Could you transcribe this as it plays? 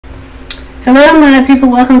Hello my people,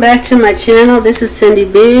 welcome back to my channel. This is Cindy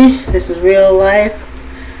B. This is Real Life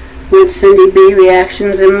with Cindy B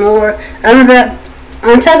reactions and more. On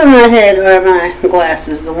top of my head are my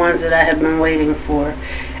glasses, the ones that I have been waiting for.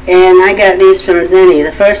 And I got these from Zenny.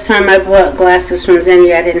 The first time I bought glasses from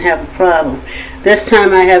Zenny, I didn't have a problem. This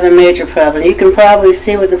time I have a major problem. You can probably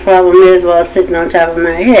see what the problem is while sitting on top of my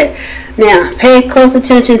head. Now, pay close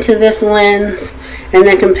attention to this lens and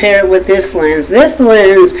then compare it with this lens. This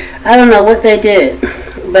lens, I don't know what they did,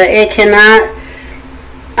 but it cannot,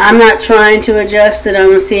 I'm not trying to adjust it. I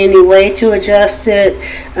don't see any way to adjust it.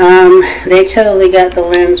 They totally got the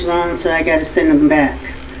lens wrong, so I got to send them back.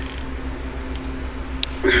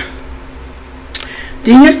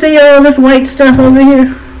 Do you see all this white stuff over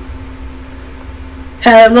here?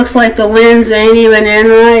 How it looks like the lens ain't even in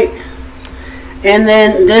right? And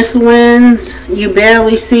then this lens, you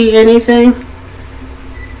barely see anything.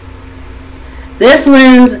 This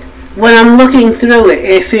lens, when I'm looking through it,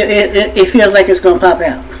 it feels like it's going to pop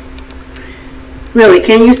out. Really,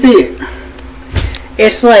 can you see it?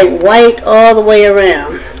 It's like white all the way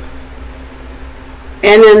around.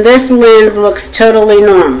 And then this lens looks totally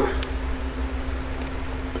normal.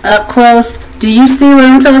 Up close, do you see what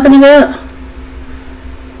I'm talking about?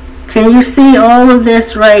 Can you see all of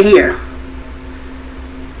this right here?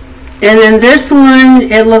 And then this one,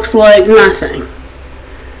 it looks like nothing.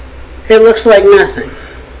 It looks like nothing.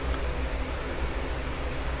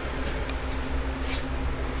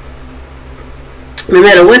 No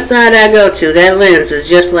matter what side I go to, that lens is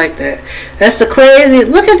just like that. That's the crazy,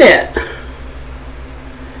 look at that.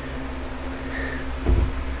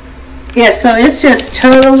 Yeah, so it's just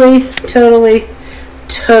totally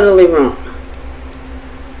wrong.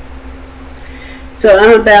 So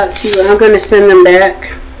I'm going to send them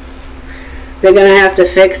back. They're going to have to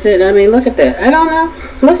fix it. I mean, look at that. I don't know.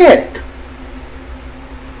 Look at it.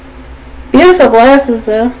 Beautiful glasses,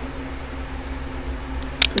 though.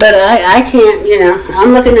 But I can't, you know,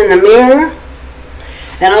 I'm looking in the mirror,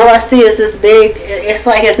 and all I see is this big, it's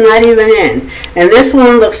like it's not even in. And this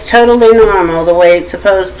one looks totally normal, the way it's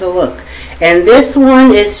supposed to look. And this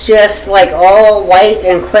one is just like all white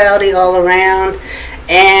and cloudy all around.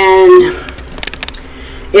 And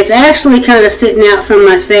it's actually kind of sitting out from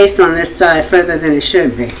my face on this side further than it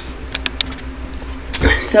should be.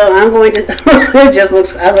 So I'm going to, it just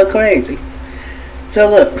looks, I look crazy. So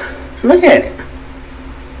look at it.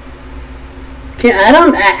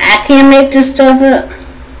 I can't make this stuff up.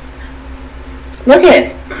 Look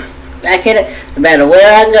at it. No matter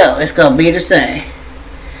where I go, it's going to be the same.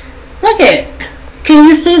 Look at it. Can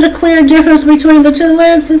you see the clear difference between the two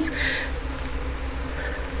lenses?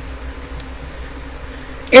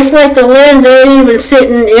 It's like the lens ain't even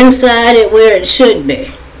sitting inside it where it should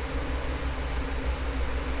be.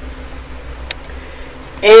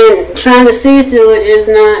 And trying to see through it is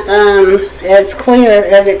not as clear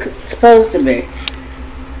as it's supposed to be.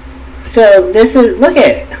 So this is, look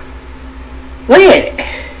at it. Look at it.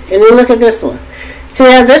 And then look at this one. See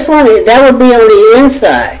how this one, that would be on the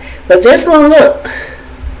inside. But this one, look.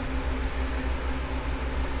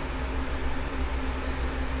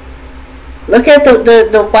 Look at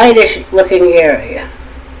the whitish looking area.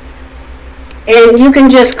 And you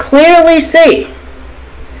can just clearly see.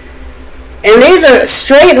 And these are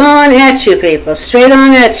straight on at you, people. Straight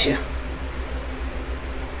on at you.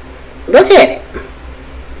 Look at it.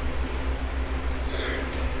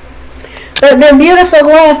 But they're beautiful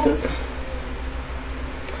glasses.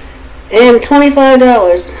 And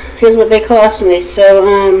 $25. Here's what they cost me.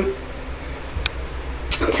 So,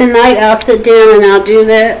 tonight I'll sit down and I'll do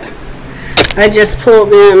that. I just pulled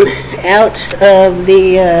them out of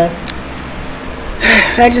the,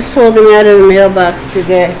 mailbox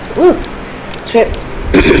today. Ooh, tripped.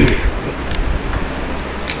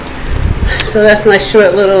 So that's my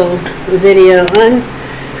short little video.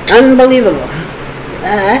 Unbelievable.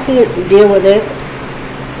 I can't deal with it.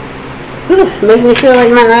 Whew, make me feel like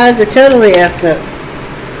my eyes are totally effed up.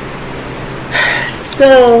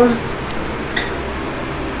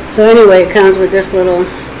 So anyway, it comes with this little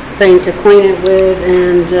thing to clean it with,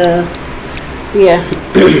 and yeah.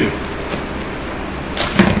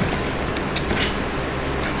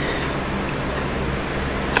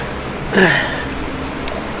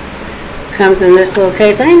 Comes in this little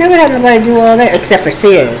case. I ain't never had nobody do all that except for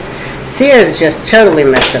Sears. Sears just totally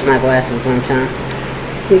messed up my glasses one time.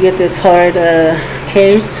 You get this hard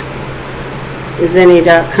case,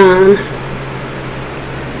 Zenny.com,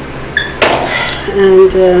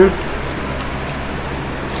 and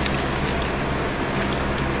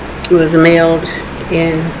it was mailed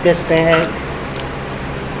in this bag.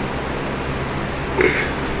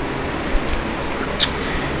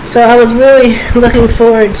 So I was really looking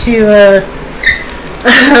forward to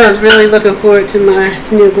my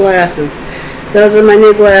new glasses. Those are my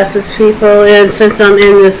new glasses, people. And since I'm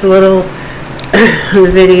in this little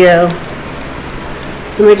video,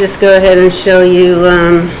 let me just go ahead and show you.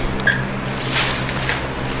 I'm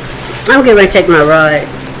getting ready to take my ride.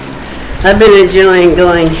 I've been enjoying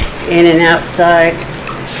going in and outside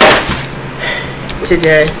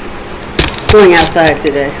today. Going outside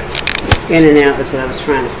today. In and out is what I was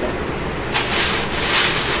trying to say.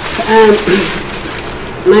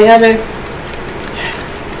 My other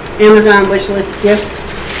Amazon wishlist gift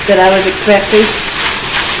that I was expecting.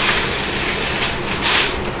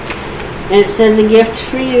 And it says a gift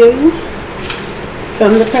for you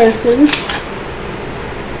from the person.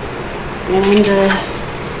 And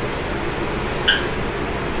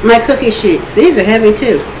my cookie sheets. These are heavy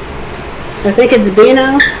too. I think it's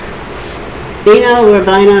Beano or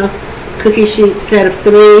Bino cookie sheet set of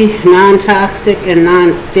 3, non-toxic and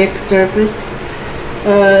non-stick surface.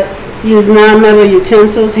 Use non-metal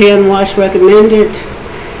utensils, hand wash recommended.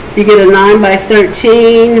 You get a 9 by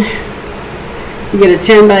 13, you get a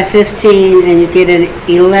 10 by 15, and you get an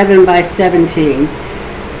 11 by 17.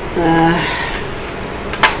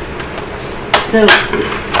 So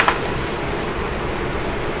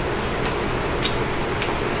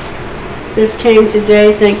this came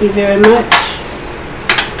today. Thank you very much.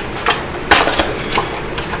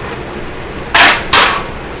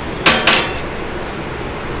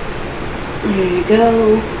 There you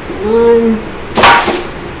go. 1,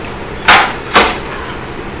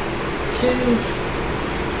 2,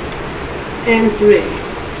 and 3.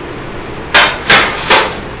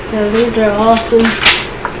 So these are awesome.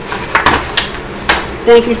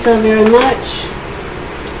 Thank you so very much.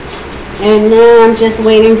 And now I'm just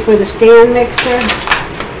waiting for the stand mixer.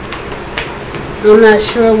 I'm not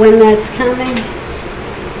sure when that's coming.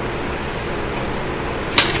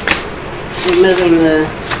 Removing the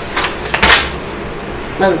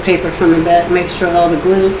other paper from the back, make sure all the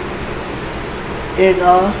glue is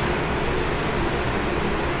off.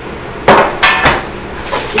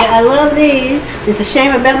 Yeah, I love these. It's a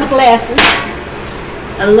shame about my glasses.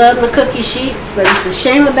 I love my cookie sheets, but it's a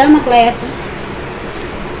shame about my glasses.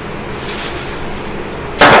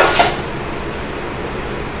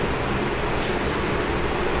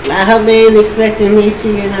 I hope they ain't expecting me to,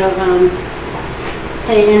 you know,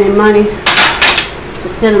 pay any money to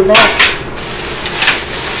send them back.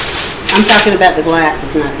 I'm talking about the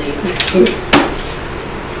glasses, not these.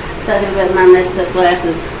 Talking about my messed up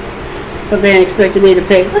glasses. Hope they ain't expecting me to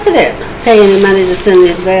pay. Look at that. Pay any money to send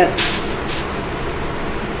these back.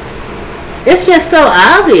 It's just so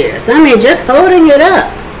obvious. I mean, just holding it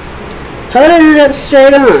up. Holding it up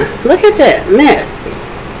straight on. Look at that mess.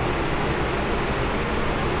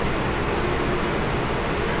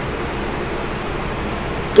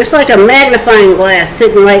 It's like a magnifying glass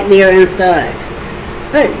sitting right there inside.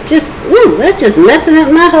 That's just messing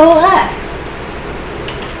up my whole eye.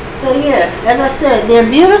 So yeah, as I said, they're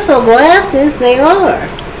beautiful glasses. They are.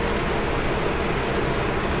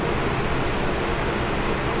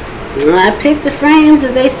 I picked the frames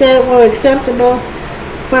that they said were acceptable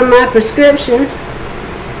for my prescription.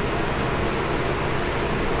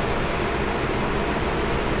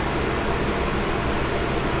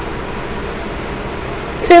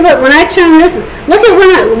 See, look, when I turn this,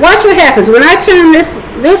 watch what happens. When I turn this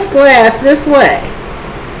glass this way,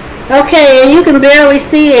 okay, and you can barely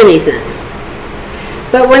see anything.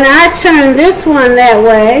 But when I turn this one that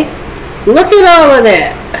way, look at all of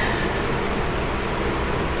that.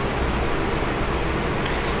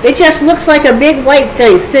 It just looks like a big white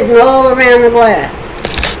thing sitting all around the glass.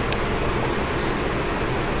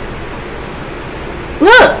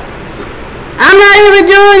 Look, I'm not even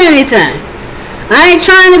doing anything. I ain't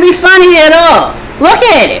trying to be funny at all. Look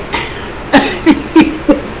at it.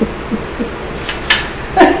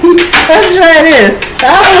 Let's try this.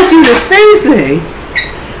 I want you to see.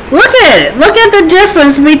 Look at it. Look at the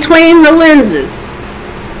difference between the lenses.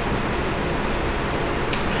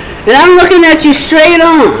 And I'm looking at you straight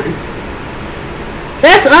on.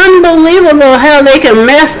 That's unbelievable how they can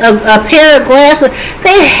mess a pair of glasses.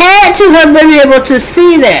 They had to have been able to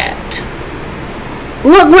see that.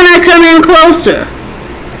 Look when I come in closer.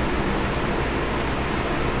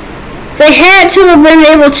 They had to have been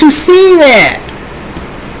able to see that.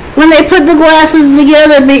 When they put the glasses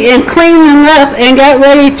together and cleaned them up and got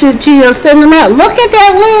ready to send them out. Look at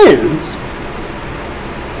that lens.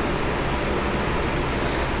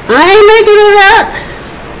 I ain't making it up.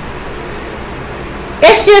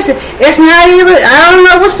 It's not even, I don't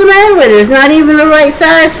know what's the matter with it. It's not even the right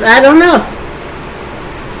size. I don't know.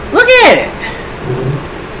 Look at it.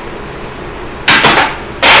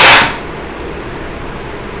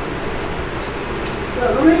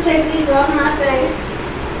 let me take these off my face.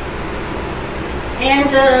 And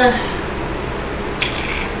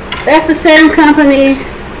that's the same company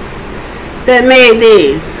that made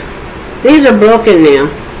these. These are broken now.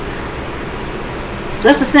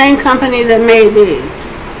 That's the same company that made these.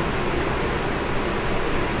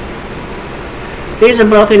 These are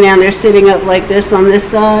broken down. They're sitting up like this on this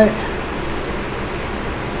side.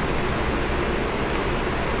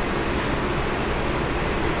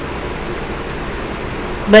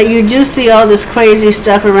 But you do see all this crazy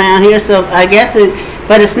stuff around here, so I guess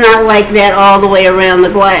but it's not like that all the way around the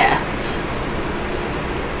glass.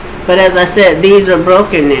 But as I said, these are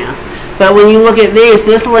broken now. But when you look at these,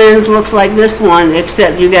 this lens looks like this one,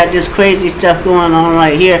 except you got this crazy stuff going on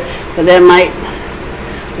right here. But that might,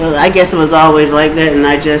 well, I guess it was always like that, and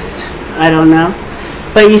I don't know.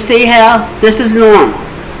 But you see how this is normal.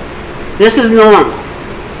 This is normal.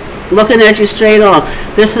 Looking at you straight on,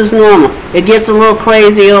 this is normal. It gets a little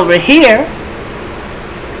crazy over here,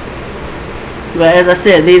 but as I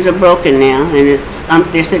said, these are broken now, and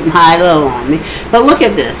they're sitting high-low on me. But look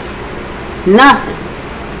at this. Nothing.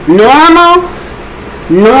 Normal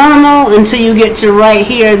until you get to right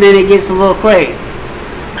here, then it gets a little crazy.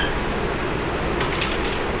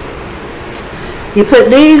 You put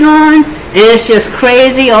these on, and it's just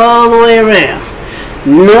crazy all the way around.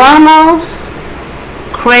 Normal,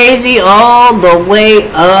 crazy all the way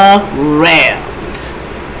around.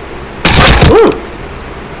 Ooh.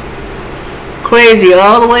 Crazy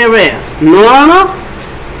all the way around. Normal,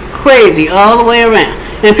 crazy all the way around.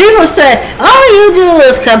 And people say, all you do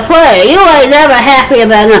is complain. You ain't never happy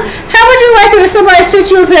about nothing. How would you like it if somebody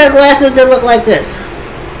sent you a pair of glasses that look like this?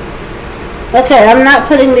 Okay, I'm not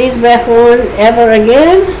putting these back on ever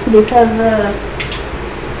again because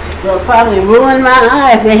they'll probably ruin my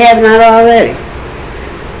eye if they have not already.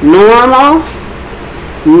 Normal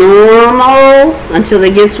until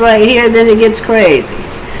it gets right here, then it gets crazy.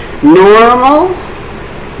 Normal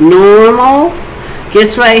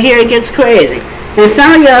gets right here, it gets crazy. And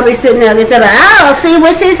some of y'all be sitting there and saying, I don't see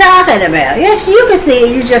what she's talking about. Yes, you can see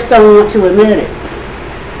it, you just don't want to admit it.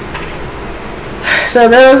 So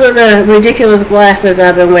those are the ridiculous glasses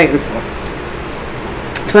I've been waiting for.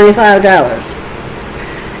 $25.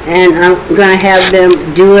 And I'm going to have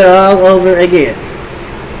them do it all over again.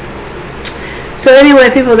 So anyway,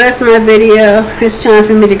 people, that's my video. It's time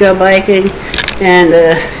for me to go biking. And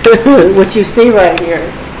what you see right here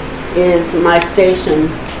is my station.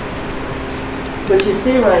 What you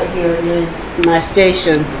see right here is my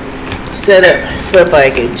station set up for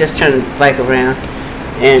biking. Just turn the bike around.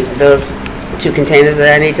 And those 2 containers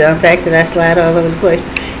that I need to unpack that I slide all over the place.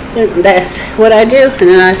 And that's what I do. And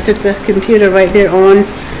then I set the computer right there on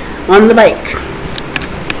the bike.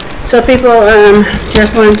 So people,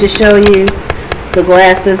 just wanted to show you the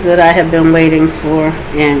glasses that I have been waiting for,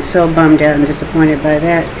 and so bummed out and disappointed by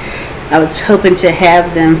that. I was hoping to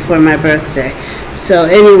have them for my birthday. So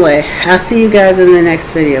anyway, I'll see you guys in the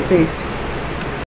next video. Peace.